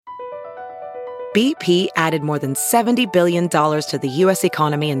BP added more than $70 billion to the U.S.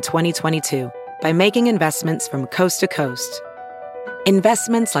 economy in 2022 by making investments from coast to coast.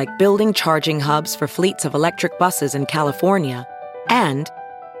 Investments like building charging hubs for fleets of electric buses in California and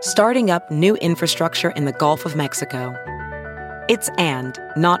starting up new infrastructure in the Gulf of Mexico. It's and,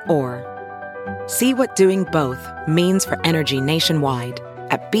 not or. See what doing both means for energy nationwide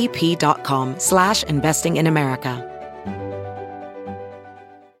at bp.com/investing in America.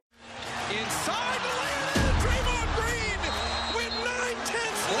 Inside the lane, Draymond Green with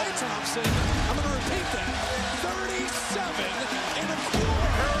 9/10. Klay Thompson, I'm going to repeat that, 37 and a quarter.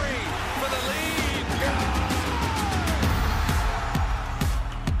 Curry for the lead.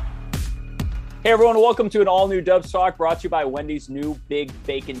 Hey everyone, welcome to an all-new Dubs Talk brought to you by Wendy's new Big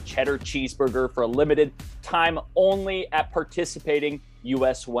Bacon Cheddar Cheeseburger for a limited time only at participating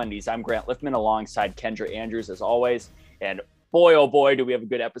U.S. Wendy's. I'm Grant Liftman alongside Kendra Andrews as always. And boy, oh boy, do we have a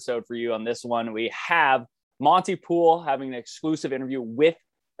good episode for you on this one. We have Monty Poole having an exclusive interview with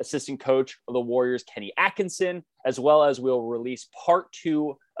assistant coach of the Warriors, Kenny Atkinson, as well as we'll release part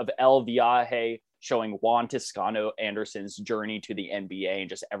 2 of El Viaje, showing Juan Toscano-Anderson's journey to the NBA and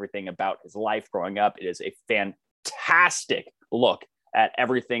just everything about his life growing up. It is a fantastic look at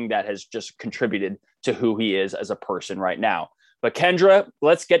everything that has just contributed to who he is as a person right now. But Kendra,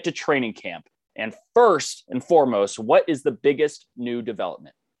 let's get to training camp. And first and foremost, what is the biggest new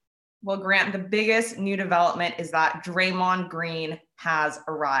development? Well, Grant, the biggest new development is that Draymond Green has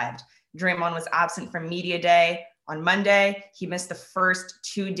arrived. Draymond was absent from media day on Monday. He missed the first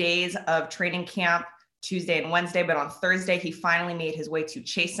 2 days of training camp, Tuesday and Wednesday, but on Thursday, he finally made his way to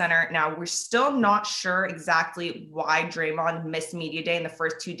Chase Center. Now, we're still not sure exactly why Draymond missed media day in the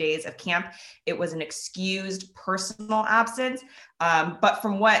first 2 days of camp. It was an excused personal absence. But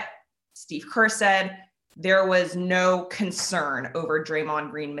from what Steve Kerr said, there was no concern over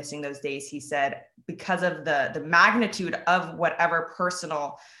Draymond Green missing those days. He said, because of the magnitude of whatever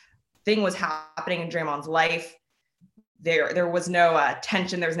personal thing was happening in Draymond's life, there was no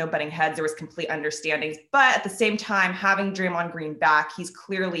tension. There was no butting heads. There was complete understandings. But at the same time, having Draymond Green back, he's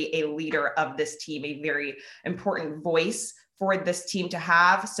clearly a leader of this team, a very important voice for this team to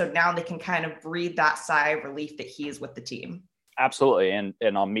have. So now they can kind of breathe that sigh of relief that he is with the team. Absolutely. And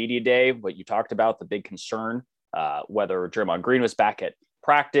on media day, what you talked about, the big concern, whether Draymond Green was back at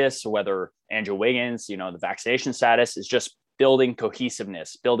practice, whether Andrew Wiggins, the vaccination status, is just building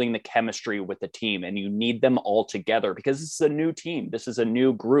cohesiveness, building the chemistry with the team. And you need them all together because this is a new team. This is a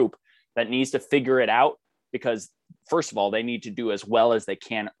new group that needs to figure it out because, first of all, they need to do as well as they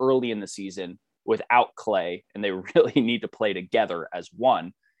can early in the season without Klay, and they really need to play together as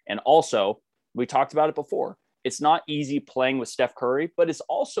one. And also, we talked about it before, it's not easy playing with Steph Curry, but it's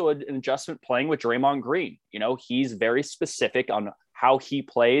also an adjustment playing with Draymond Green. He's very specific on how he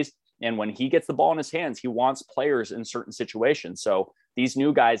plays. And when he gets the ball in his hands, he wants players in certain situations. So these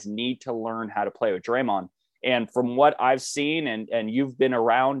new guys need to learn how to play with Draymond. And from what I've seen, and you've been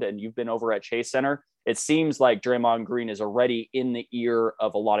around and you've been over at Chase Center, it seems like Draymond Green is already in the ear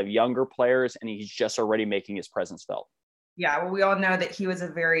of a lot of younger players, and he's just already making his presence felt. Yeah, well, we all know that he was a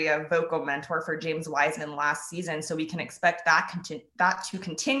very vocal mentor for James Wiseman last season, so we can expect that to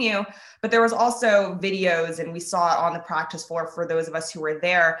continue. But there was also videos, and we saw it on the practice floor for those of us who were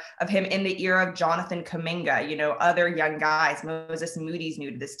there, of him in the ear of Jonathan Kuminga, other young guys. Moses Moody's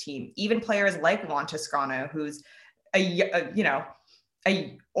new to this team. Even players like Juan Toscano, who's a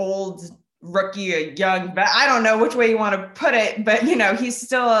old rookie, a young, but I don't know which way you want to put it, but he's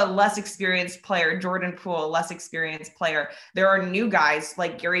still a less experienced player. Jordan Poole, less experienced player. There are new guys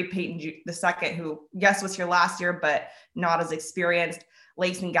like Gary Payton II, who yes was here last year, but not as experienced.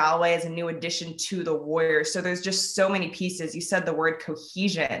 Langston Galloway is a new addition to the Warriors. So there's just so many pieces. You said the word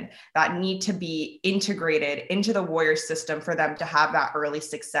cohesion that need to be integrated into the Warriors system for them to have that early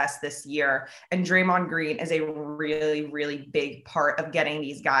success this year. And Draymond Green is a really, really big part of getting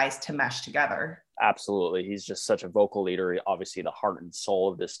these guys to mesh together. Absolutely. He's just such a vocal leader, obviously the heart and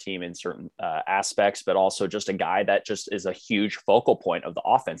soul of this team in certain aspects, but also just a guy that just is a huge focal point of the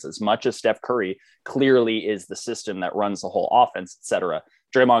offense. As much as Steph Curry clearly is the system that runs the whole offense, etc.,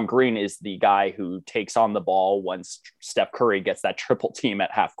 Draymond Green is the guy who takes on the ball once Steph Curry gets that triple team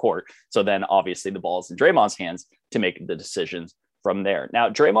at half court. So then obviously the ball's in Draymond's hands to make the decisions from there. Now,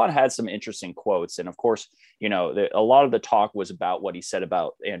 Draymond had some interesting quotes. And of course, a lot of the talk was about what he said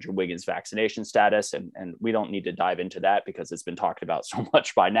about Andrew Wiggins' vaccination status. And we don't need to dive into that because it's been talked about so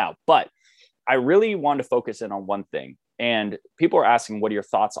much by now. But I really want to focus in on one thing. And people are asking, what are your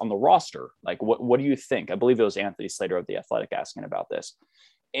thoughts on the roster? Like, what do you think? I believe it was Anthony Slater of The Athletic asking about this.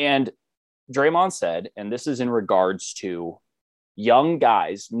 And Draymond said, and this is in regards to young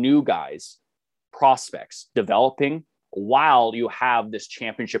guys, new guys, prospects developing while you have this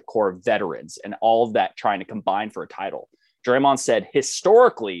championship core of veterans and all of that trying to combine for a title. Draymond said,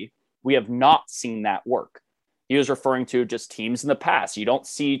 historically, we have not seen that work. He was referring to just teams in the past. You don't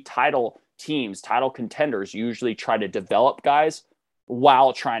see title teams, title contenders usually try to develop guys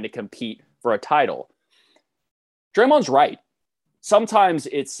while trying to compete for a title. Draymond's right. Sometimes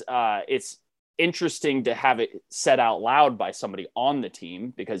it's interesting to have it said out loud by somebody on the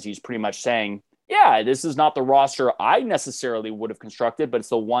team, because he's pretty much saying, yeah, this is not the roster I necessarily would have constructed, but it's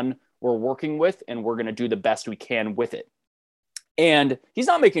the one we're working with, and we're going to do the best we can with it. And he's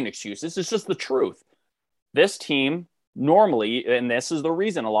not making excuses. It's just the truth. This team normally, and this is the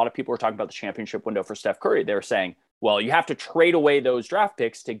reason a lot of people are talking about the championship window for Steph Curry. They're saying, well, you have to trade away those draft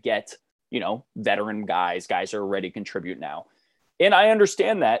picks to get, veteran guys who are ready to contribute now. And I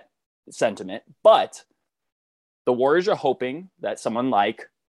understand that sentiment, but the Warriors are hoping that someone like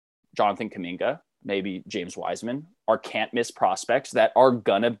Jonathan Kuminga, maybe James Wiseman, are can't miss prospects that are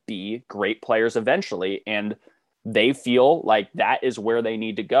going to be great players eventually. And they feel like that is where they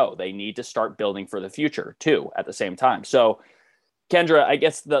need to go. They need to start building for the future too at the same time. So Kendra, I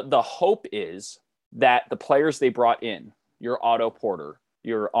guess the hope is that the players they brought in, your Otto Porter,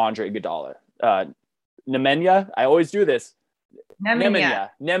 your Andre Iguodala, Nemanja, I always do this.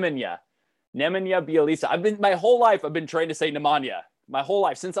 Nemanja Bjelica. My whole life I've been trained to say Nemanja. My whole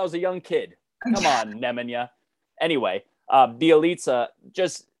life, since I was a young kid. Come on, Nemanja. Anyway, Bjelica,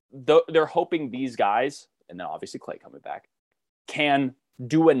 they're hoping these guys, and then obviously Clay coming back, can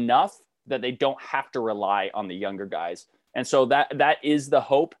do enough that they don't have to rely on the younger guys. And so that is the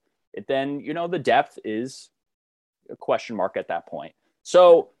hope. Then, the depth is a question mark at that point.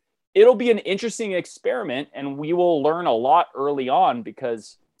 So it'll be an interesting experiment, and we will learn a lot early on,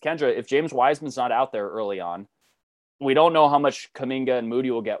 because, Kendra, if James Wiseman's not out there early on, we don't know how much Kuminga and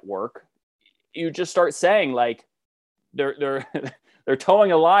Moody will get work. You just start saying, like, they're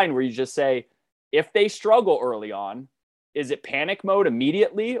towing a line where you just say, if they struggle early on, is it panic mode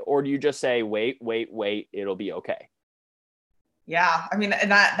immediately, or do you just say, wait, it'll be okay? Yeah, I mean,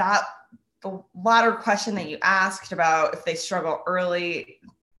 and that the latter question that you asked about if they struggle early,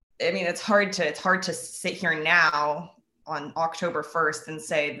 I mean, it's hard to sit here now on October 1st and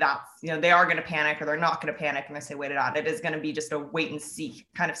say that, they are going to panic or they're not going to panic. And I say, wait it out. It is going to be just a wait and see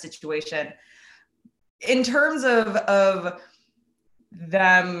kind of situation. In terms of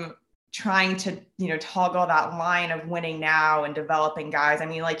them trying to, toggle that line of winning now and developing guys. I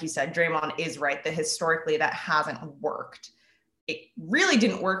mean, like you said, Draymond is right that historically that hasn't worked. It really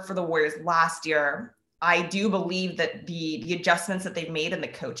didn't work for the Warriors last year. I do believe that the adjustments that they've made in the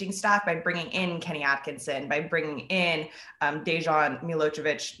coaching staff by bringing in Kenny Atkinson, by bringing in Dejan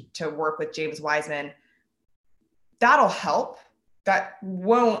Milojevic to work with James Wiseman, that'll help. That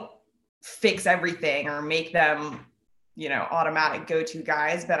won't fix everything or make them, automatic go-to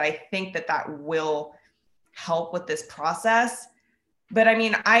guys. But I think that will help with this process. But I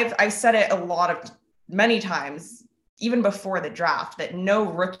mean, I've said it many times, even before the draft, that no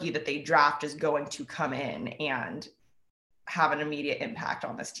rookie that they draft is going to come in and have an immediate impact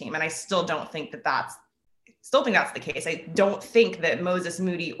on this team. And I still think that's the case. I don't think that Moses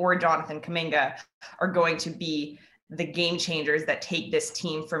Moody or Jonathan Kuminga are going to be the game changers that take this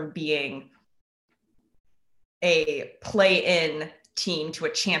team from being a play-in team to a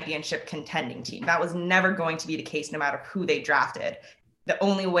championship contending team. That was never going to be the case, no matter who they drafted. The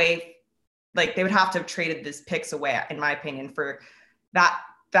only way, they would have to have traded these picks away, in my opinion, for that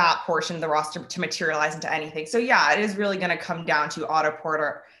portion of the roster to materialize into anything. So yeah, it is really going to come down to Otto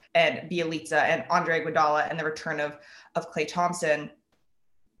Porter and Bjelica and Andre Iguodala and the return of Klay Thompson.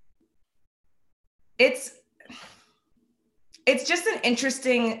 It's just an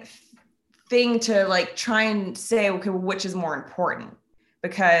interesting thing to try and say, okay, well, which is more important?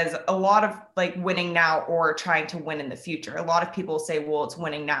 Because a lot of winning now or trying to win in the future. A lot of people say, well, it's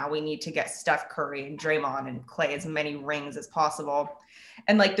winning now. We need to get Steph Curry and Draymond and Klay as many rings as possible.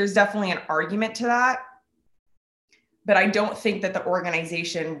 And there's definitely an argument to that. But I don't think that the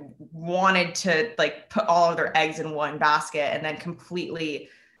organization wanted to put all of their eggs in one basket and then completely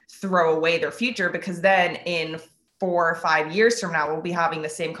throw away their future, because then in 4 or 5 years from now, we'll be having the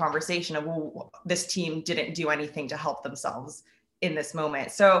same conversation of, well, this team didn't do anything to help themselves in this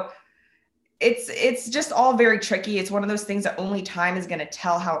moment. So it's just all very tricky. It's one of those things that only time is going to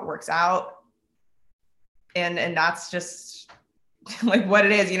tell how it works out. And that's just what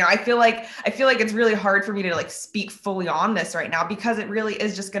it is. I feel like it's really hard for me to speak fully on this right now, because it really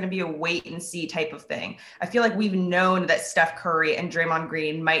is just going to be a wait and see type of thing. I feel like we've known that Steph Curry and Draymond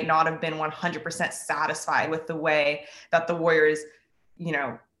Green might not have been 100% satisfied with the way that the Warriors,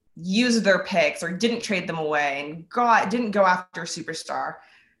 used their picks or didn't trade them away and didn't go after a superstar,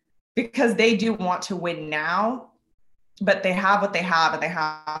 because they do want to win now, but they have what they have and they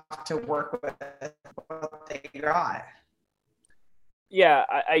have to work with what they got. Yeah,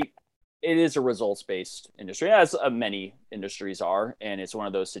 it is a results-based industry, as many industries are, and it's one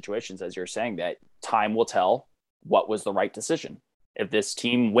of those situations, as you're saying, that time will tell what was the right decision. If this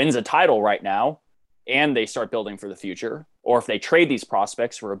team wins a title right now and they start building for the future, or if they trade these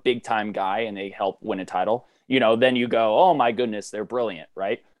prospects for a big-time guy and they help win a title, then you go, oh my goodness, they're brilliant,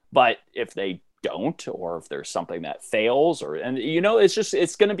 right? But if they don't, or if there's something that fails,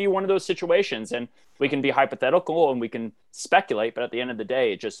 it's going to be one of those situations, and we can be hypothetical and we can speculate, but at the end of the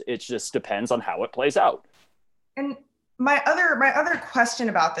day, it just depends on how it plays out. And my other question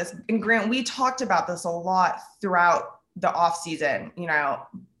about this, and Grant, we talked about this a lot throughout the offseason,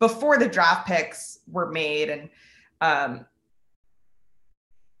 before the draft picks were made, and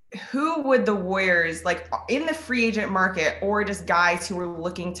who would the Warriors, like in the free agent market, or just guys who were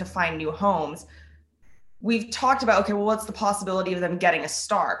looking to find new homes? We've talked about, okay, well, what's the possibility of them getting a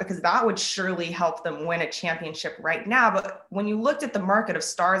star? Because that would surely help them win a championship right now. But when you looked at the market of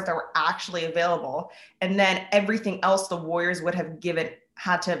stars that were actually available, and then everything else the Warriors would have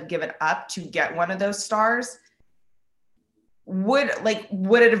had to have given up to get one of those stars, would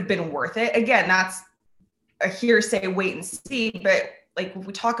it have been worth it? Again, that's a hearsay, wait and see, but like if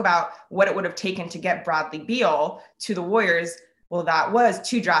we talk about what it would have taken to get Bradley Beal to the Warriors, well, that was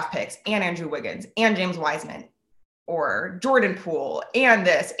 2 draft picks and Andrew Wiggins and James Wiseman or Jordan Poole and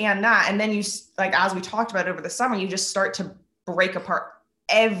this and that. And then you, like, as we talked about over the summer, you just start to break apart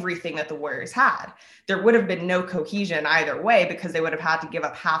everything that the Warriors had. There would have been no cohesion either way, because they would have had to give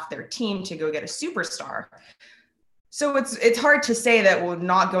up half their team to go get a superstar. So it's hard to say that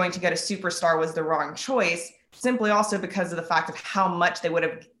not going to get a superstar was the wrong choice, simply also because of the fact of how much they would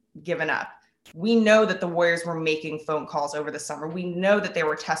have given up. We know that the Warriors were making phone calls over the summer. We know that they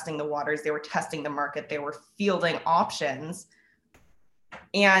were testing the waters. They were testing the market. They were fielding options.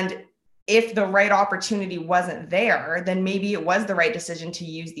 And if the right opportunity wasn't there, then maybe it was the right decision to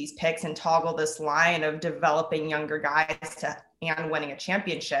use these picks and toggle this line of developing younger guys and winning a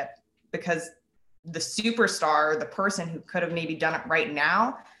championship, because the superstar, the person who could have maybe done it right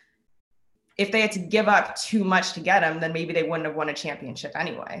now, if they had to give up too much to get him, then maybe they wouldn't have won a championship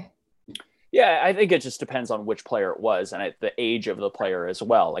anyway. Yeah, I think it just depends on which player it was and the age of the player as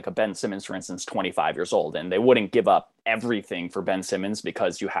well. Like a Ben Simmons, for instance, 25 years old, and they wouldn't give up everything for Ben Simmons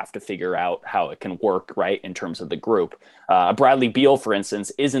because you have to figure out how it can work, right, in terms of the group. Bradley Beal, for instance,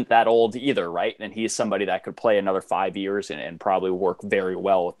 isn't that old either, right? And he's somebody that could play another 5 years and probably work very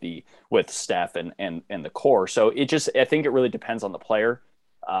well with Steph and the core. So I think it really depends on the player.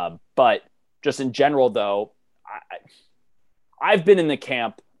 But just in general, though, I've been in the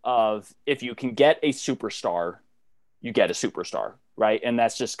camp of if you can get a superstar, you get a superstar, right? And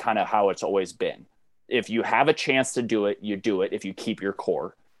that's just kind of how it's always been. If you have a chance to do it, you do it if you keep your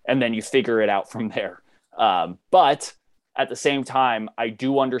core, and then you figure it out from there. But at the same time, I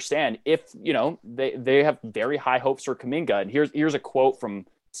do understand if, they have very high hopes for Kuminga. And here's a quote from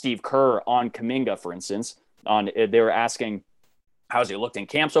Steve Kerr on Kuminga, for instance. They were asking, how's he looked in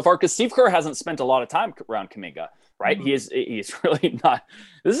camp so far? Because Steve Kerr hasn't spent a lot of time around Kuminga, right? Mm-hmm. He's really not.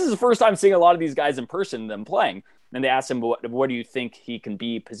 This is the first time seeing a lot of these guys in person, them playing. And they asked him, what do you think he can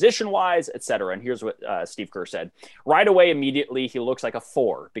be position-wise, et cetera? And here's what Steve Kerr said. Right away, immediately, he looks like a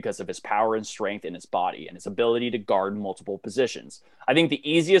 4 because of his power and strength in his body and his ability to guard multiple positions. I think the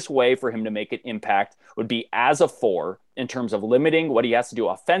easiest way for him to make an impact would be as a 4 in terms of limiting what he has to do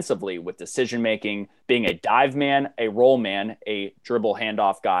offensively with decision-making, being a dive man, a roll man, a dribble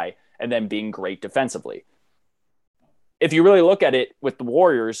handoff guy, and then being great defensively. If you really look at it with the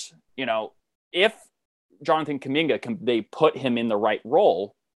Warriors, if Jonathan Kuminga, they put him in the right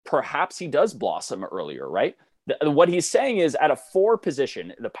role, perhaps he does blossom earlier, right? What he's saying is at a 4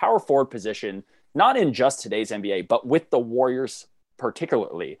 position, the power forward position, not in just today's NBA, but with the Warriors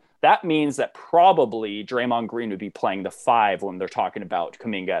particularly, that means that probably Draymond Green would be playing the 5 when they're talking about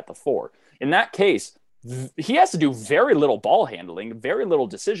Kuminga at the 4. In that case, he has to do very little ball handling, very little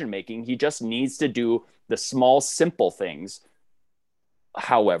decision-making. He just needs to do the small, simple things.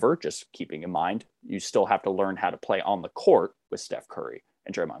 However, just keeping in mind, you still have to learn how to play on the court with Steph Curry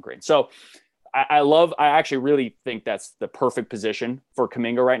and Draymond Green. So I actually really think that's the perfect position for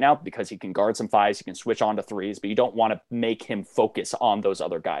Kuminga right now, because he can guard some 5s, he can switch on to 3s, but you don't want to make him focus on those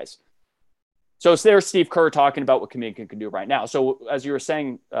other guys. So there's Steve Kerr talking about what Kuminga can do right now. So as you were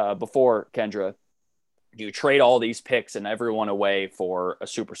saying before, Kendra, do you trade all these picks and everyone away for a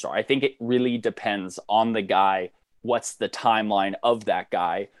superstar? I think it really depends on the guy. What's the timeline of that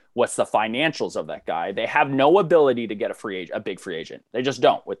guy? What's the financials of that guy? They have no ability to get a big free agent. They just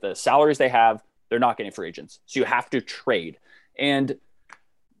don't. With the salaries they have, they're not getting free agents. So you have to trade. And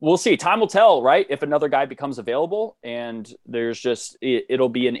we'll see. Time will tell, right? If another guy becomes available, and it'll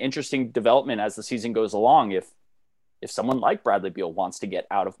be an interesting development as the season goes along. If someone like Bradley Beal wants to get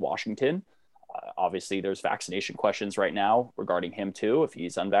out of Washington, obviously there's vaccination questions right now regarding him too. If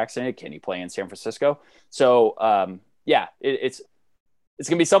he's unvaccinated, can he play in San Francisco? So it's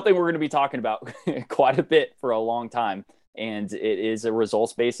going to be something we're going to be talking about quite a bit for a long time. And it is a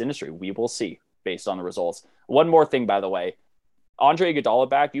results-based industry. We will see based on the results. One more thing, by the way, Andre Iguodala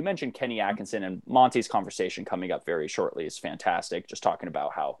back. You mentioned Kenny Atkinson, and Monty's conversation coming up very shortly is fantastic. Just talking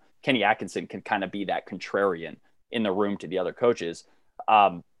about how Kenny Atkinson can kind of be that contrarian in the room to the other coaches.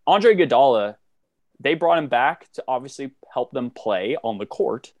 Andre Iguodala, they brought him back to obviously help them play on the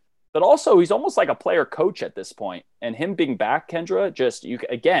court, but also he's almost like a player coach at this point. And him being back, Kendra,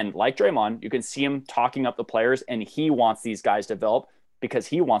 again, like Draymond, you can see him talking up the players, and he wants these guys to develop because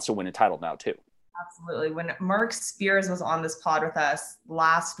he wants to win a title now too. Absolutely. When Mark Spears was on this pod with us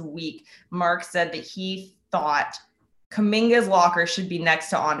last week, Mark said that he thought Kuminga's locker should be next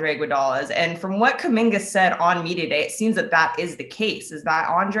to Andre Iguodala's. And from what Kuminga said on media day, it seems that is the case, is that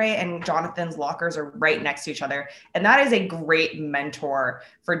Andre and Jonathan's lockers are right next to each other. And that is a great mentor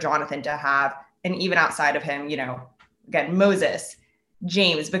for Jonathan to have. And even outside of him, again, Moses,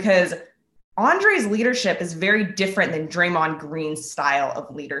 James, because Andre's leadership is very different than Draymond Green's style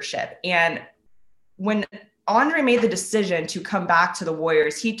of leadership. And when Andre made the decision to come back to the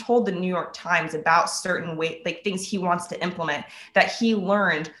Warriors, he told the New York Times about certain things he wants to implement that he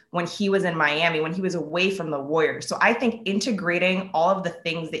learned when he was in Miami, when he was away from the Warriors. So I think integrating all of the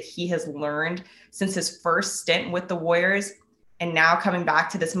things that he has learned since his first stint with the Warriors and now coming back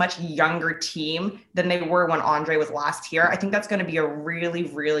to this much younger team than they were when Andre was last here, I think that's going to be a really,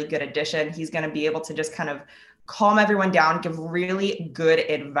 really good addition. He's going to be able to just kind of calm everyone down, give really good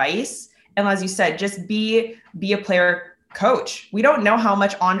advice. And as you said, just be a player coach. We don't know how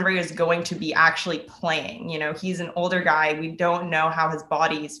much Andre is going to be actually playing. He's an older guy. We don't know how his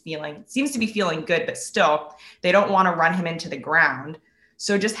body is feeling. It seems to be feeling good, but still, they don't want to run him into the ground.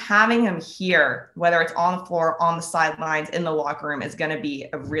 So just having him here, whether it's on the floor, on the sidelines, in the locker room, is going to be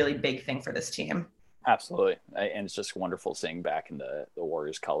a really big thing for this team. Absolutely. And it's just wonderful seeing back in the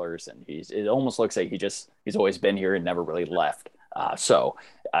Warriors colors. And it almost looks like he's always been here and never really left. So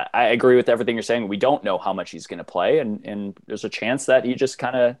I agree with everything you're saying. We don't know how much he's going to play. And there's a chance that he just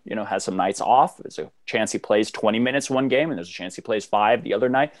kind of, has some nights off. There's a chance he plays 20 minutes one game, and there's a chance he plays 5 the other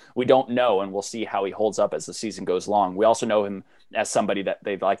night. We don't know. And we'll see how he holds up as the season goes along. We also know him as somebody that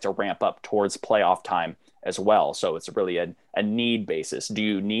they'd like to ramp up towards playoff time as well. So it's really a need basis. Do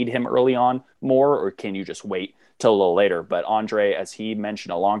you need him early on more, or can you just wait till a little later? But Andre, as he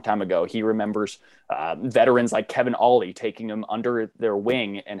mentioned a long time ago, he remembers veterans like Kevin Ollie taking him under their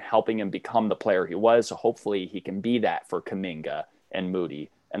wing and helping him become the player he was. So hopefully he can be that for Kuminga and Moody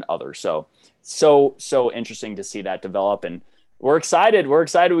and others. So interesting to see that develop. And we're excited.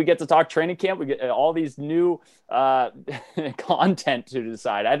 We get to talk training camp. We get all these new content to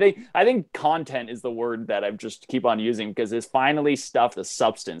decide. I think content is the word that I just keep on using, because it's finally stuff, the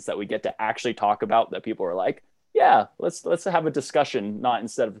substance that we get to actually talk about, that people are like, yeah, let's have a discussion, not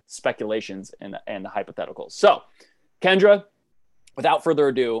instead of speculations and hypotheticals. So, Kendra, without further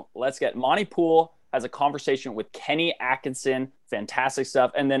ado, let's get Monty Poole has a conversation with Kenny Atkinson. Fantastic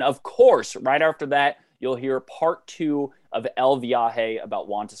stuff. And then, of course, right after that, you'll hear part 2 of El Viaje about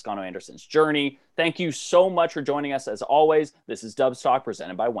Juan Toscano-Anderson's journey. Thank you so much for joining us. As always, this is Dubs Talk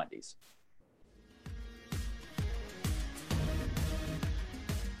presented by Wendy's.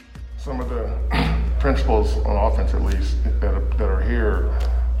 Some of the principles on offense, at least, that are here,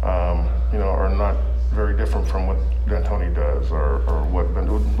 are not very different from what D'Antoni does or what Ben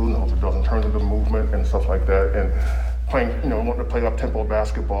Budenholzer does in terms of the movement and stuff like that. And playing, wanting to play up-tempo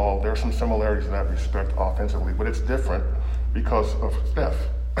basketball, there are some similarities in that respect offensively, but it's different because of Steph.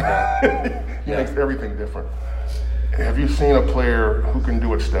 He makes everything different. Have you seen a player who can do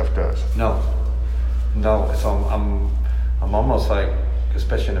what Steph does? No. So I'm almost like,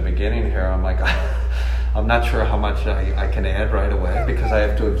 especially in the beginning here, I'm like, I'm not sure how much I can add right away, because I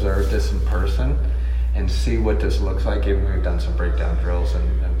have to observe this in person and see what this looks like. Even we've done some breakdown drills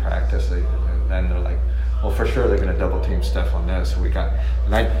and practice, and then they're like, well, for sure they're going to double team Steph on this. So I kind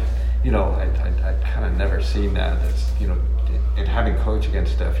of never seen that. It's, in having coach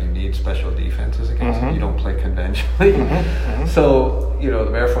against Steph, you need special defenses against him. You don't play conventionally. So,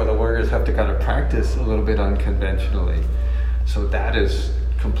 therefore the Warriors have to kind of practice a little bit unconventionally. So that is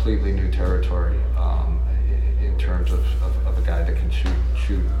completely new territory in terms of a guy that can shoot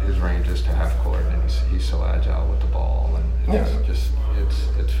ranges to half court, and he's so agile with the ball, and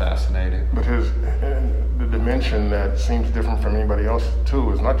it's fascinating. But the dimension that seems different from anybody else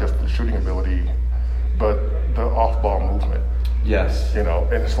too is not just the shooting ability, but the off-ball movement. Yes. And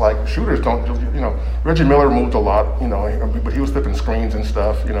it's like shooters don't, Reggie Miller moved a lot, but he was flipping screens and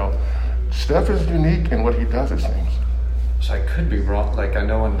stuff, Steph is unique in what he does, it seems. So I could be wrong. Like, I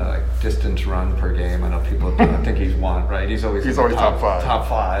know in the distance run per game, I know people think he's one, right? He's always top five. Top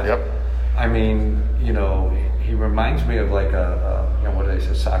five. Yep. I mean, he reminds me of like what do they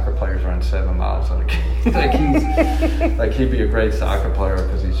say? Soccer players run 7 miles on a game. Like he'd be a great soccer player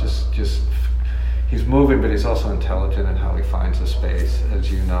because he's just he's moving, but he's also intelligent in how he finds the space,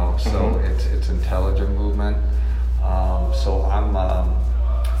 as you know. So it's intelligent movement. So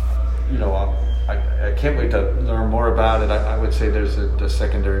I can't wait to learn more about it. I would say there's the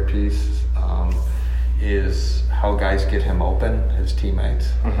secondary piece is how guys get him open, his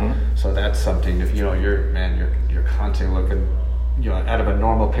teammates. So that's something. If you're constantly looking, out of a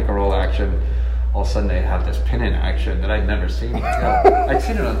normal pick and roll action, all of a sudden they have this pin in action that I'd never seen. I'd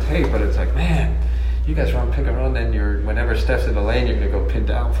seen it on tape, but it's like, man, you guys run pick and roll, and then whenever Steph's in the lane, you're gonna go pin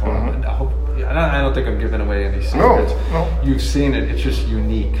down for him. And I don't think I'm giving away any secrets. No. You've seen it. It's just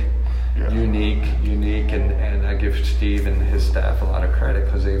unique. Yeah. Unique, and I give Steve and his staff a lot of credit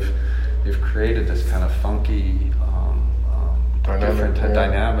because they've created this kind of funky, different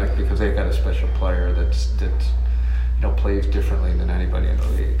dynamic because they've got a special player that's plays differently than anybody in the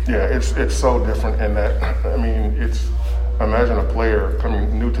league. Yeah, it's so different in that. I mean, imagine a player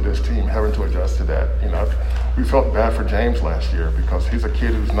coming new to this team having to adjust to that. We felt bad for James last year because he's a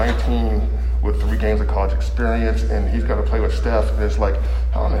kid who's 19 with 3 games of college experience, and he's got to play with Steph. And it's like,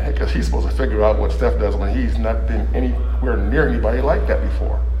 how in the heck is he supposed to figure out what Steph does when he's not been anywhere near anybody like that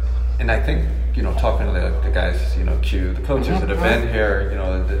before? And I think, talking to the guys, Q, the coaches that have been here,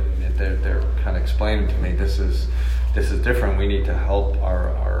 they're kind of explaining to me this is different. We need to help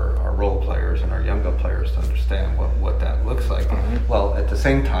our role players and our younger players to understand what that looks like. Well, at the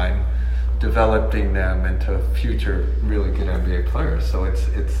same time, developing them into future really good NBA players. So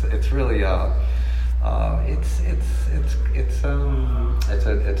it's really it's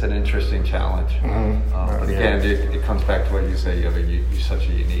an interesting challenge. But again, it comes back to what you say. You're such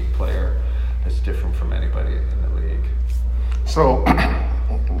a unique player that's different from anybody in the league. So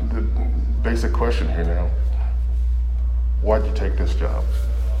the basic question here now: why'd you take this job?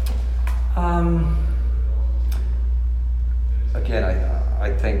 Again,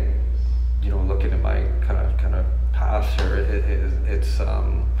 I think. Looking at my kind of past here, it's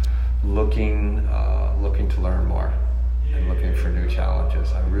looking to learn more and looking for new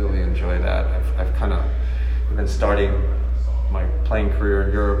challenges. I really enjoy that. I've been starting my playing career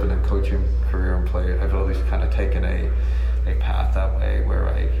in Europe and then coaching career and play. I've always kind of taken a path that way where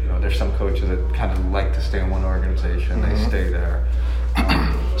there's some coaches that kind of like to stay in one organization. They stay there.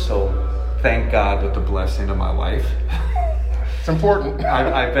 So thank God with the blessing of my wife. It's important.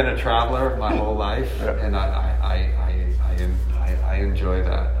 I've been a traveler my whole life, and I enjoy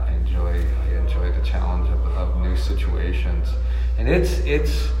that. I enjoy the challenge of new situations, and it's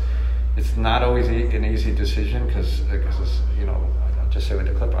not always an easy decision because I'll just say with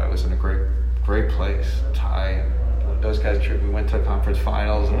the Clipper, I was in a great place. Ty, those guys, we went to conference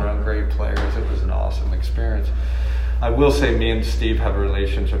finals and around great players. It was an awesome experience. I will say, me and Steve have a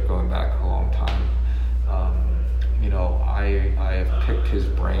relationship going back a long time. I have picked his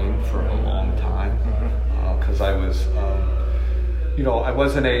brain for a long time because I was, I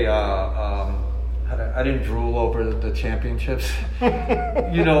wasn't I didn't drool over the championships,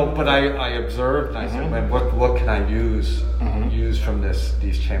 but I observed and I said, man, what can I use from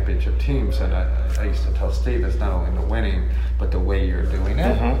these championship teams? And I used to tell Steve, it's not only the winning, but the way you're doing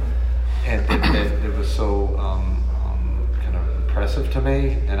it. And it was so kind of impressive to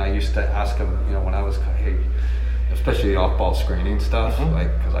me. And I used to ask him, when I was, especially the off-ball screening stuff,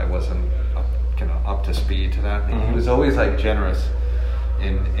 because I wasn't up to speed to that. He was always generous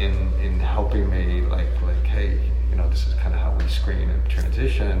in helping me, like hey, this is kind of how we screen and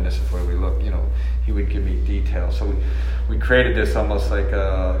transition. This is where we look. He would give me details. So we created this almost like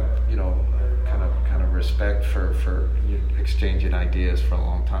kind of respect for exchanging ideas for a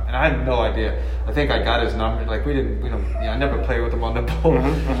long time. And I had no idea. I think I got his number. I never played with him on the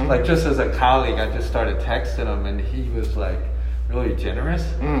boat. Just as a colleague, I just started texting him, and he was really generous.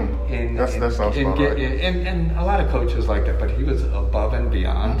 That sounds about right. And a lot of coaches like that, but he was above and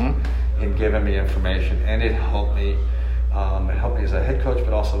beyond in giving me information, and it helped me. It helped me as a head coach,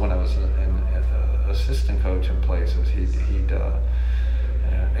 but also when I was an assistant coach in places. He'd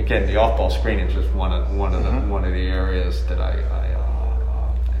again, the off-ball screening is just one of the areas that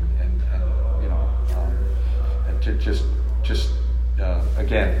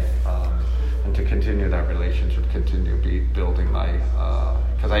again, and to continue that relationship, continue building my,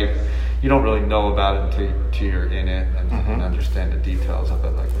 because you don't really know about it until you're in it and understand the details of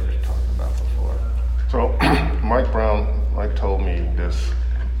it, like we were talking about before. So Mike told me this,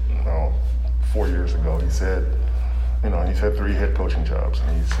 4 years ago. He said, he's had 3 head coaching jobs,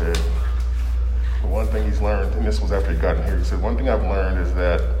 and he said the one thing he's learned, and this was after he got in here, he said, one thing I've learned is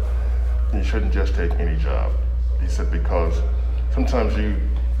that you shouldn't just take any job. He said, because sometimes you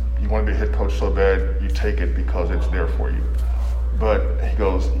want to be a head coach so bad, you take it because it's there for you. But he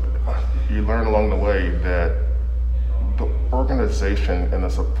goes, you learn along the way that the organization and the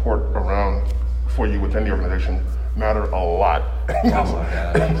support around for you within the organization matter a lot. Oh my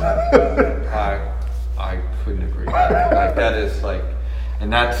God. I couldn't agree. Like that is like,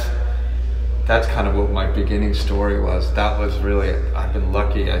 and that's kind of what my beginning story was. That was really, I've been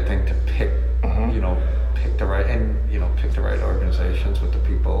lucky, I think, to pick the right organizations with the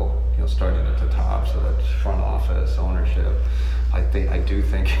people, starting at the top. So that's front office, ownership. I do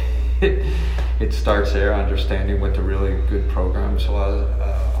think it starts there, understanding what the really good programs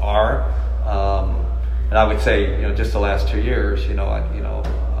are. And I would say, just the last 2 years,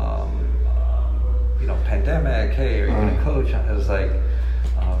 pandemic. Hey, are you going to coach? I was like,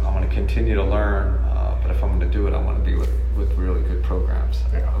 I want to continue to learn, but if I'm going to do it, I want to be with really good programs.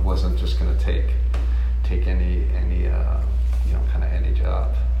 I wasn't just going to take any kind of any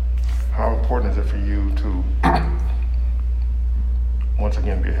job. How important is it for you to once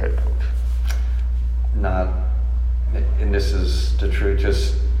again be a head coach? Not, and this is the truth.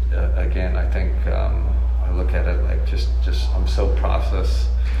 Just again, I think I look at it like just I'm so process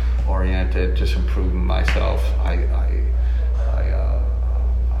oriented, just improving myself.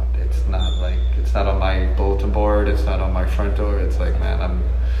 It's not on my bulletin board. It's not on my front door. It's like, man,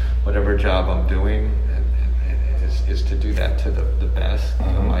 whatever job I'm doing is to do that to the best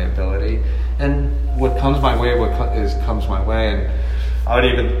of my ability. And what comes my way, comes my way. And I would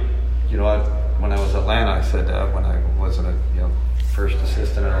even, when I was at Atlanta, I said when I wasn't a first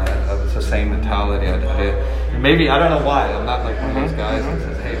assistant in Atlanta, it's the same mentality. Maybe I don't know why. I'm not like one of those guys that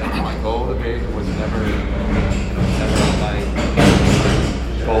says, "Hey, that's my goal to be." It was never on my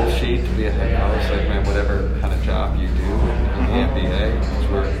goal sheet to be a head coach. Like, man, whatever kind of job you do in the NBA,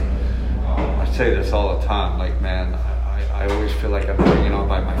 I say this all the time. Like, man, I always feel like I'm hanging on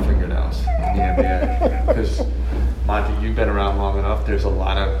by my fingernails in the NBA because, Monty, you've been around long enough. There's a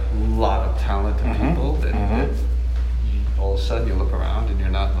lot of talented people that all of a sudden you look around and you're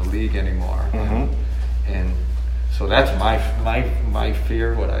not in the league anymore. And so that's my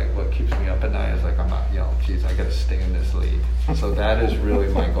fear. What keeps me up at night is like, I'm not, I got to stay in this league. So that is really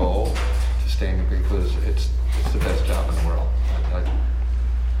my goal, to stay in the league, because it's the best job in the world.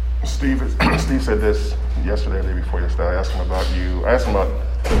 Steve said this yesterday, or the day before yesterday. I asked him about you. I asked him about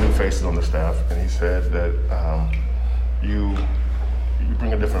the new faces on the staff, and he said that you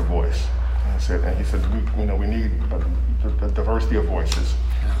bring a different voice. And he said we need a diversity of voices.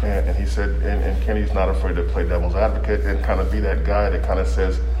 And he said, and Kenny's not afraid to play devil's advocate and kind of be that guy that kind of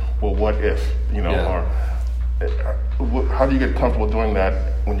says, well, what if, or how do you get comfortable doing that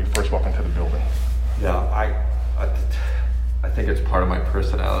when you first walk into the building? Yeah, I think it's part of my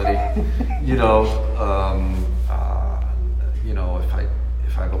personality.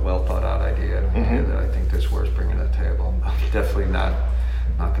 If I have a well thought out idea, that I think this worth bringing to the table, I'm definitely not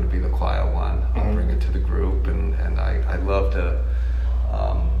going to be the quiet one. I'll bring it to the group, and I love to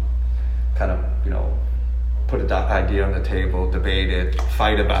kind of put an idea on the table, debate it,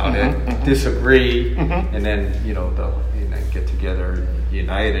 fight about it, disagree, and then get together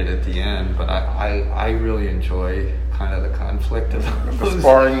united at the end. But I really enjoy kind of the conflict of the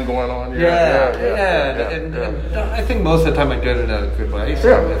sparring going on. And I think most of the time I get it in a good way.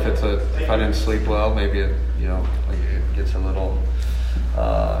 So if I didn't sleep well, maybe it gets a little.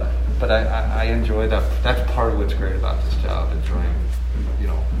 But I enjoy that. That's part of what's great about this job, enjoying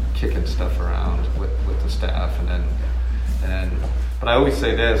kicking stuff around with the staff, and then. But I always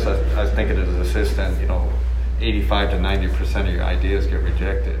say this. I was thinking as an assistant, 85 to 90% of your ideas get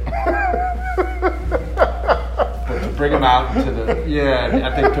rejected. But to bring them out into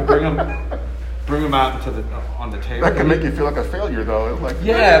I think to bring them out into on the table. That can make you feel like a failure, though. Like,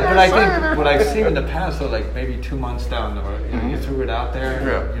 but I think what I've seen in the past, though, like maybe 2 months down the road, you threw it out there,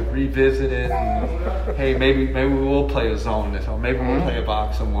 you revisit it, and hey, maybe we will play a zone this, or maybe we'll play a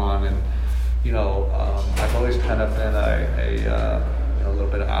box and one, and I've always kind of been a little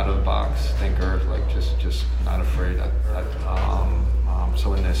bit out of the box thinker, like just not afraid.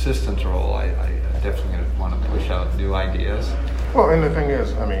 So in the assistant's role, I definitely want to push out new ideas, Well, and the thing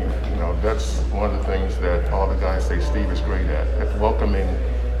is, I mean, that's one of the things that all the guys say Steve is great at welcoming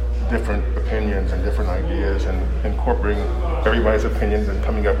different opinions and different ideas and incorporating everybody's opinions and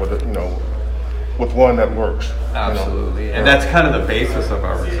coming up with with one that works. Absolutely, and that's kind of the basis of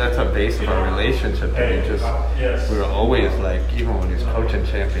our relationship. We were always like, even when he was coaching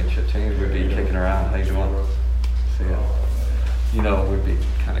championship teams, we'd be kicking around, how you doing? See ya. We'd be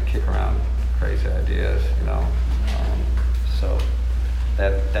kind of kicking around crazy ideas, so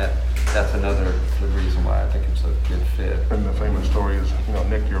that's another reason why I think it's a good fit. And the famous story is,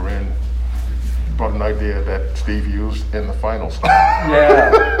 Nick Urin brought an idea that Steve used in the finals.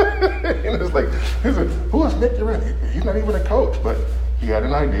 Yeah. And it's like, who is Nick Urin? He's not even a coach, but he had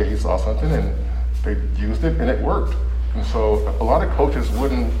an idea, he saw something, and they used it, and it worked. And so a lot of coaches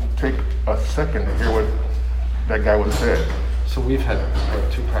wouldn't take a second to hear what that guy would have said. So we've had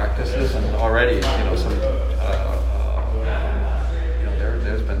 2 practices, and already,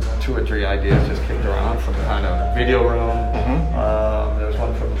 there's been 2 or 3 ideas just kicked around from kind of video room. Mm-hmm. There's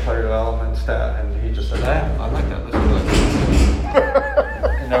one from the player development staff, and he just said, I like that, let's do it.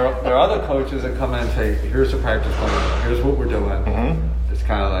 And there are other coaches that come in and say, here's the practice plan, here's what we're doing. Mm-hmm. It's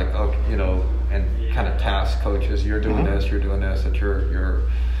kind of like, and kind of task coaches, you're doing this, that you're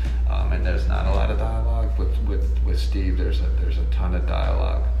and there's not a lot of dialogue. With Steve, there's a ton of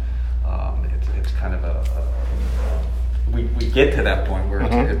dialogue. It's kind of we get to that point where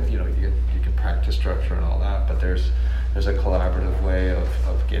you can practice structure and all that, but there's a collaborative way of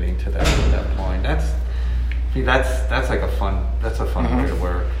getting to that point. That's like a fun way to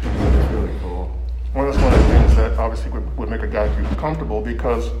work. It's really cool. Well, that's one of the things that obviously would make a guy feel comfortable,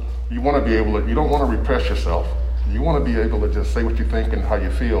 because you want to be able to, you don't want to repress yourself. You want to be able to just say what you think and how you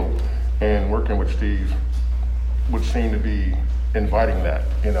feel, and working with Steve would seem to be inviting that,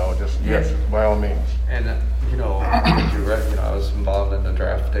 yes, by all means. And I was involved in the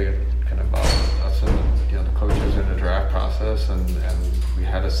draft. They kind of involved us and the coaches in the draft process, and we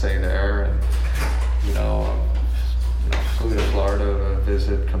had a say there. And flew to Florida to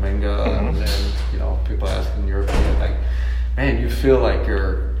visit Kaminga, and people asking your opinion, like, man, you feel like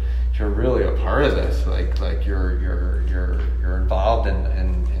you're really a part of this, like you're involved in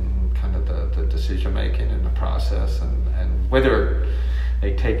kind of the decision making and the process, and whether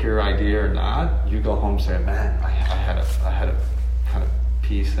they take your idea or not, you go home saying, man, I had a kind of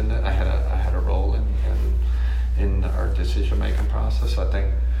piece in it. I had a role in our decision making process. So I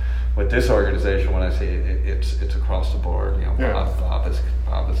think with this organization, when I say it's across the board, Bob is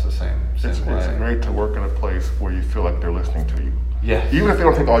the same way. It's great to work in a place where you feel like they're listening to you. Yeah. Even if they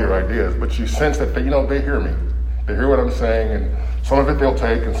don't take all your ideas, but you sense that they hear me. They hear what I'm saying, and some of it they'll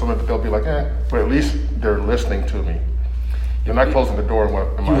take, and some of it they'll be like, but at least they're listening to me. You're not closing the door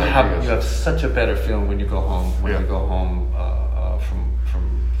on my ideas. You have such a better feeling when you go home. You go home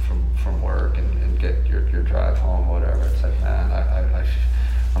from work and get your drive home, whatever. It's like, man,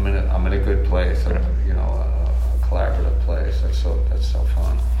 I'm in a good place. A collaborative place. That's so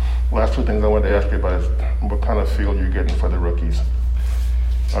fun. Last 2 things I wanted to ask you about is what kind of feel you're getting for the rookies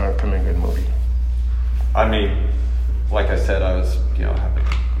coming in movie. I mean, like I said, I was having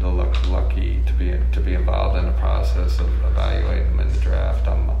the lucky to be involved in the process of evaluating them in the draft.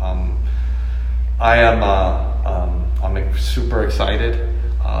 I'm super excited.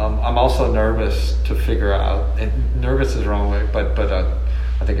 I'm also nervous to figure out, and nervous is the wrong way, but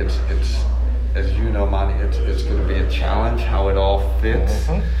I think it's as you know, Monty, it's going to be a challenge how it all fits.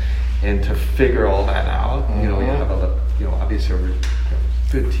 Mm-hmm. And to figure all that out, you have obviously a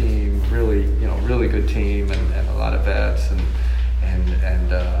good team, really good team, and a lot of vets, and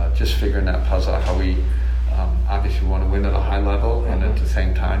just figuring that puzzle out, how we obviously want to win at a high level, and at the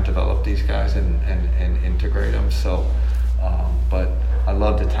same time develop these guys and integrate them. So, but I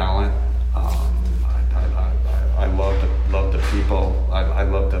love the talent. I love the people. I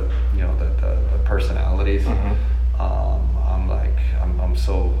love the personalities. Mm-hmm. I'm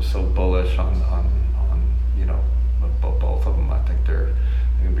so bullish on both of them. I think they're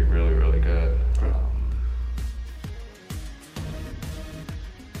going to be really, really good.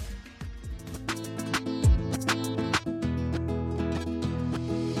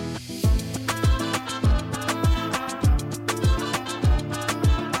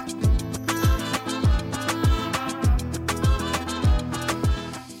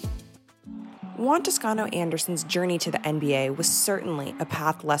 Juan Toscano-Anderson's journey to the NBA was certainly a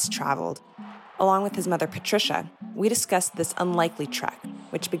path less traveled. Along with his mother, Patricia, we discussed this unlikely trek,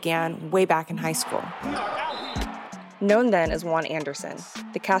 which began way back in high school. Known then as Juan Anderson,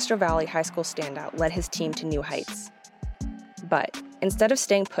 the Castro Valley High School standout led his team to new heights. But instead of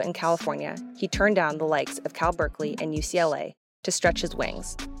staying put in California, he turned down the likes of Cal Berkeley and UCLA to stretch his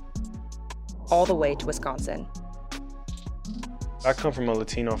wings, all the way to Wisconsin. I come from a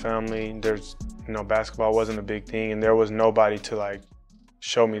Latino family. There's, basketball wasn't a big thing, and there was nobody to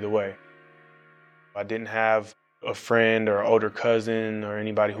show me the way. I didn't have a friend or older cousin or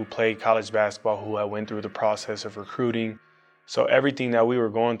anybody who played college basketball who had went through the process of recruiting. So everything that we were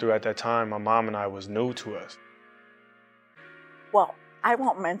going through at that time, my mom and I, was new to us. Well, I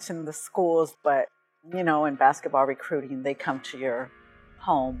won't mention the schools, but, in basketball recruiting, they come to your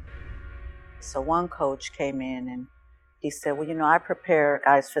home. So one coach came in and he said, well, I prepare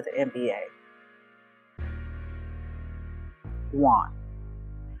guys for the NBA. Juan.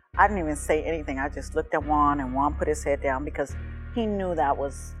 I didn't even say anything. I just looked at Juan, and Juan put his head down because he knew that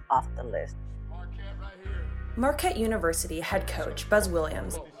was off the list. Marquette University head coach Buzz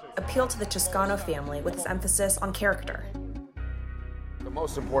Williams appealed to the Toscano family with his emphasis on character. The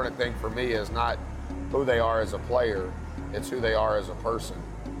most important thing for me is not who they are as a player, it's who they are as a person.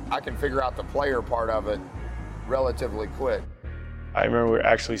 I can figure out the player part of it relatively quick. I remember we were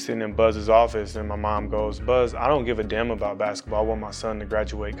actually sitting in Buzz's office, and my mom goes, Buzz, I don't give a damn about basketball. I want my son to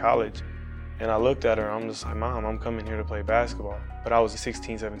graduate college. And I looked at her, and I'm just like, Mom, I'm coming here to play basketball. But I was a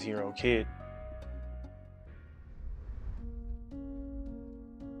 16, 17-year-old kid.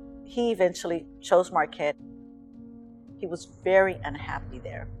 He eventually chose Marquette. He was very unhappy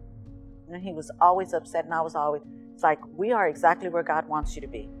there. And he was always upset, and I was always, it's like, we are exactly where God wants you to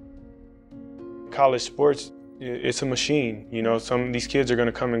be. College sports, it's a machine. Some of these kids are going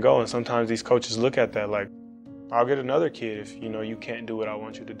to come and go, and sometimes these coaches look at that like, I'll get another kid if, you can't do what I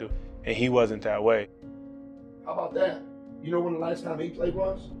want you to do. And he wasn't that way. How about that? You know when the last time he played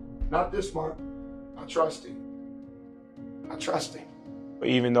was? Not this month. I trust him. But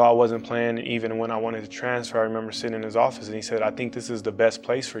even though I wasn't playing, even when I wanted to transfer, I remember sitting in his office and he said, I think this is the best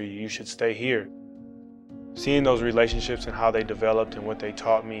place for you. You should stay here. Seeing those relationships and how they developed and what they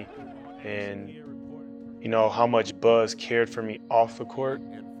taught me, and how much Buzz cared for me off the court,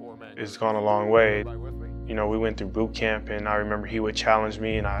 it's gone a long way. We went through boot camp, and I remember he would challenge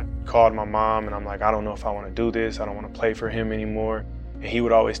me, and I called my mom, and I'm like, I don't know if I want to do this. I don't want to play for him anymore. And he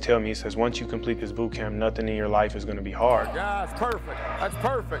would always tell me, he says, once you complete this boot camp, nothing in your life is going to be hard. Yeah, that's perfect. That's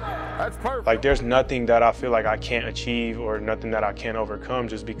perfect. That's perfect. Like, there's nothing that I feel like I can't achieve or nothing that I can't overcome,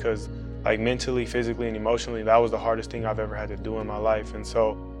 just because, mentally, physically, and emotionally, that was the hardest thing I've ever had to do in my life. And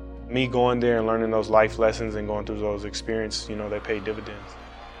so me going there and learning those life lessons and going through those experiences, they pay dividends.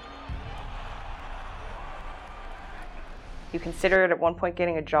 You considered at one point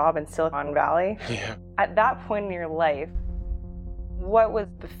getting a job in Silicon Valley. Yeah. At that point in your life, what was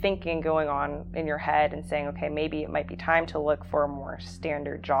the thinking going on in your head and saying, okay, maybe it might be time to look for a more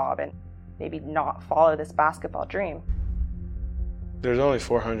standard job and maybe not follow this basketball dream? There's only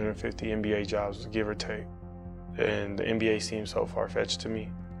 450 NBA jobs, give or take. And the NBA seems so far-fetched to me.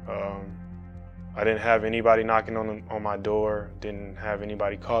 I didn't have anybody knocking on my door, didn't have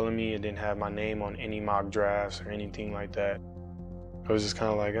anybody calling me, it didn't have my name on any mock drafts or anything like that. I was just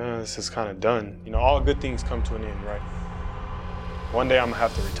kind of like, this is kind of done. All good things come to an end, right? One day I'm gonna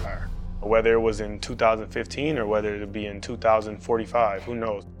have to retire. Whether it was in 2015 or whether it'll be in 2045, who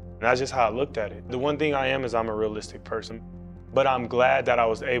knows? And that's just how I looked at it. The one thing I am is I'm a realistic person, but I'm glad that I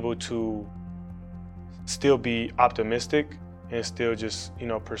was able to still be optimistic and still just,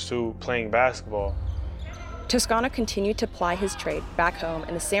 pursue playing basketball. Toscano continued to ply his trade back home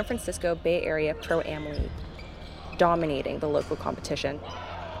in the San Francisco Bay Area Pro-Am League, dominating the local competition.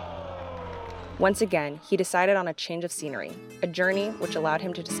 Once again, he decided on a change of scenery, a journey which allowed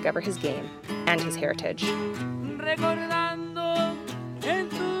him to discover his game and his heritage.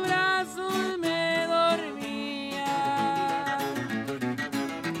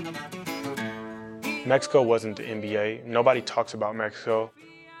 Mexico wasn't the NBA. Nobody talks about Mexico.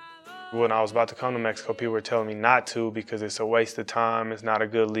 When I was about to come to Mexico, people were telling me not to because it's a waste of time, it's not a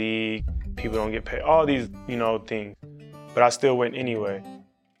good league, people don't get paid, all these, things. But I still went anyway.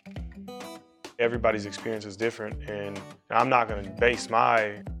 Everybody's experience is different, and I'm not going to base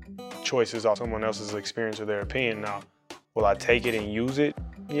my choices off someone else's experience or their opinion. Now, will I take it and use it?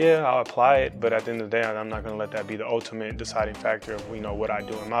 Yeah, I'll apply it, but at the end of the day, I'm not going to let that be the ultimate deciding factor of, what I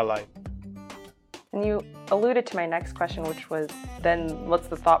do in my life. And you alluded to my next question, which was then what's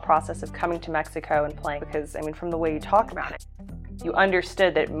the thought process of coming to Mexico and playing? Because, from the way you talk about it, you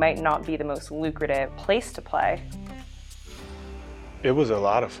understood that it might not be the most lucrative place to play. It was a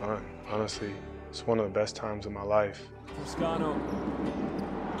lot of fun, honestly. It's one of the best times of my life. Toscano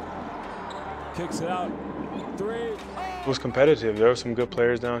kicks it out. 3. It was competitive. There were some good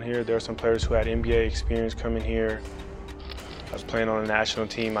players down here. There were some players who had NBA experience coming here. I was playing on a national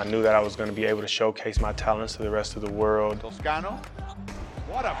team. I knew that I was going to be able to showcase my talents to the rest of the world. Toscano,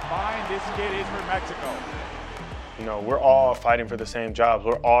 what a find this kid is for Mexico. You know, we're all fighting for the same jobs.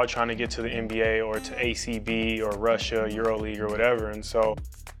 We're all trying to get to the NBA or to ACB or Russia, EuroLeague or whatever. And so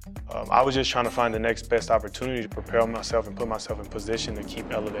I was just trying to find the next best opportunity to prepare myself and put myself in position to keep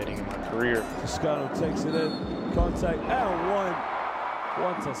elevating in my career. Toscano takes it in, contact, and one.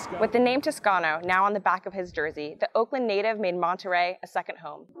 With the name Toscano now on the back of his jersey, the Oakland native made Monterrey a second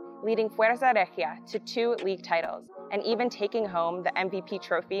home, leading Fuerza Regia to 2 league titles and even taking home the MVP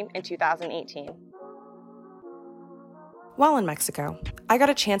trophy in 2018. While in Mexico, I got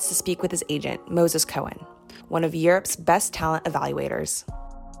a chance to speak with his agent, Moses Cohen, one of Europe's best talent evaluators.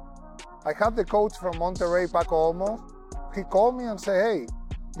 I had the coach from Monterrey, Paco Olmos. He called me and said, hey,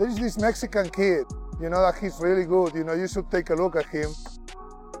 there's this Mexican kid, that he's really good. You should take a look at him.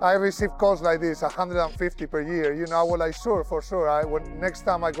 I receive calls like this, 150 per year. I was like, sure, for sure. Next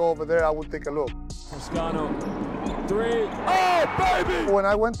time I go over there, I will take a look. Toscano, 3. Oh, baby! When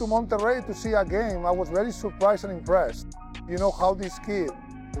I went to Monterrey to see a game, I was very surprised and impressed. How this kid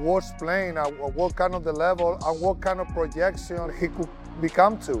was playing, what kind of the level and what kind of projection he could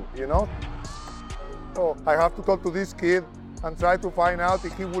become to, So I have to talk to this kid and try to find out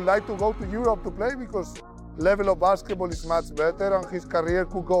if he would like to go to Europe to play, because level of basketball is much better and his career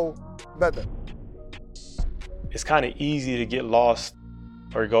could go better. It's kind of easy to get lost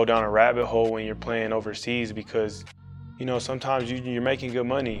or go down a rabbit hole when you're playing overseas because, sometimes you're making good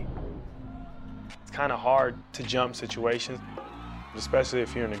money. It's kind of hard to jump situations, especially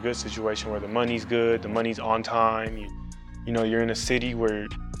if you're in a good situation where the money's good, the money's on time, you're in a city where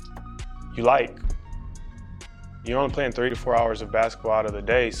you like. You're only playing 3 to 4 hours of basketball out of the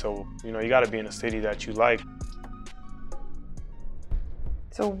day, so you got to be in a city that you like.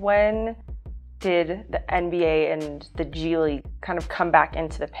 So when did the NBA and the G League kind of come back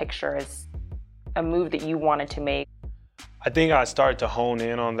into the picture as a move that you wanted to make? I think I started to hone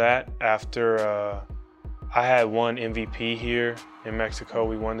in on that after I had won MVP here in Mexico.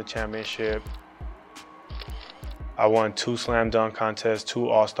 We won the championship. I won 2 slam dunk contests, 2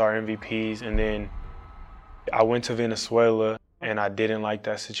 all-star MVPs, and then I went to Venezuela and I didn't like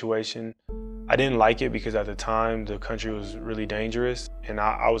that situation. I didn't like it because at the time the country was really dangerous and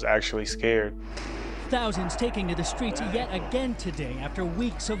I was actually scared. Thousands taking to the streets yet again today after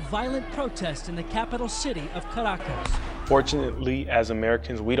weeks of violent protests in the capital city of Caracas. Fortunately, as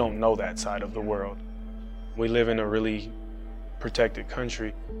Americans, we don't know that side of the world. We live in a really protected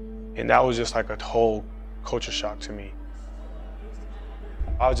country, and that was just like a whole culture shock to me.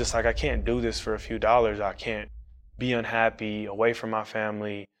 I was just like, I can't do this for a few dollars. I can't be unhappy, away from my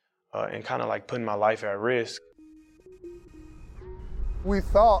family, and kind of like putting my life at risk. We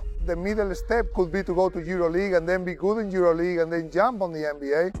thought the middle step could be to go to EuroLeague and then be good in EuroLeague and then jump on the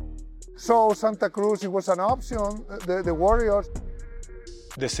NBA. So Santa Cruz, it was an option, the Warriors.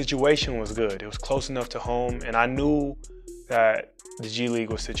 The situation was good. It was close enough to home, and I knew that the G League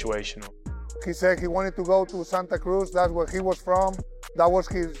was situational. He said he wanted to go to Santa Cruz. That's where he was from. That was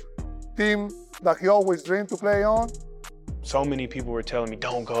his team that he always dreamed to play on. So many people were telling me,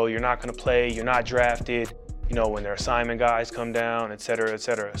 don't go, you're not gonna play, you're not drafted, when their assignment guys come down, et cetera, et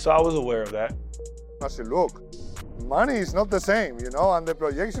cetera. So I was aware of that. I said, look, money is not the same, and the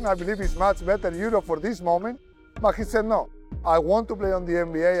projection, I believe, is much better in Europe for this moment. But he said, no, I want to play on the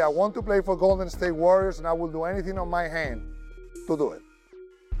NBA, I want to play for Golden State Warriors, and I will do anything on my hand to do it.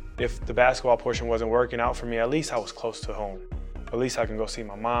 If the basketball portion wasn't working out for me, at least I was close to home. At least I can go see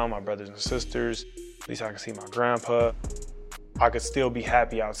my mom, my brothers and sisters. At least I can see my grandpa. I could still be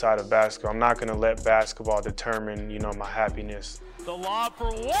happy outside of basketball. I'm not gonna let basketball determine, my happiness. The lob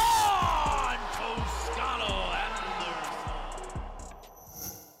for Juan Toscano-Anderson.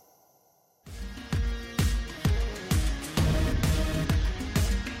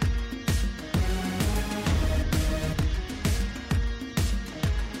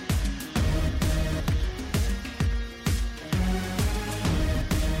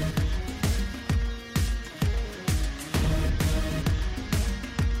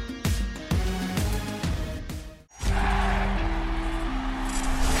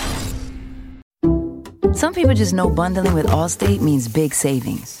 Some people just know bundling with Allstate means big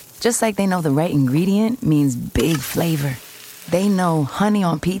savings. Just like they know the right ingredient means big flavor. They know honey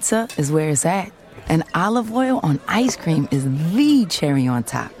on pizza is where it's at. And olive oil on ice cream is the cherry on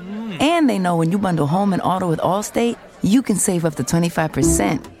top. And they know when you bundle home and auto with Allstate, you can save up to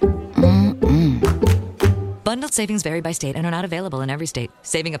 25%. Bundled savings vary by state and are not available in every state.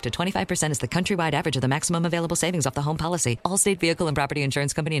 Saving up to 25% is the countrywide average of the maximum available savings off the home policy. Allstate Vehicle and Property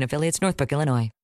Insurance Company and Affiliates, Northbrook, Illinois.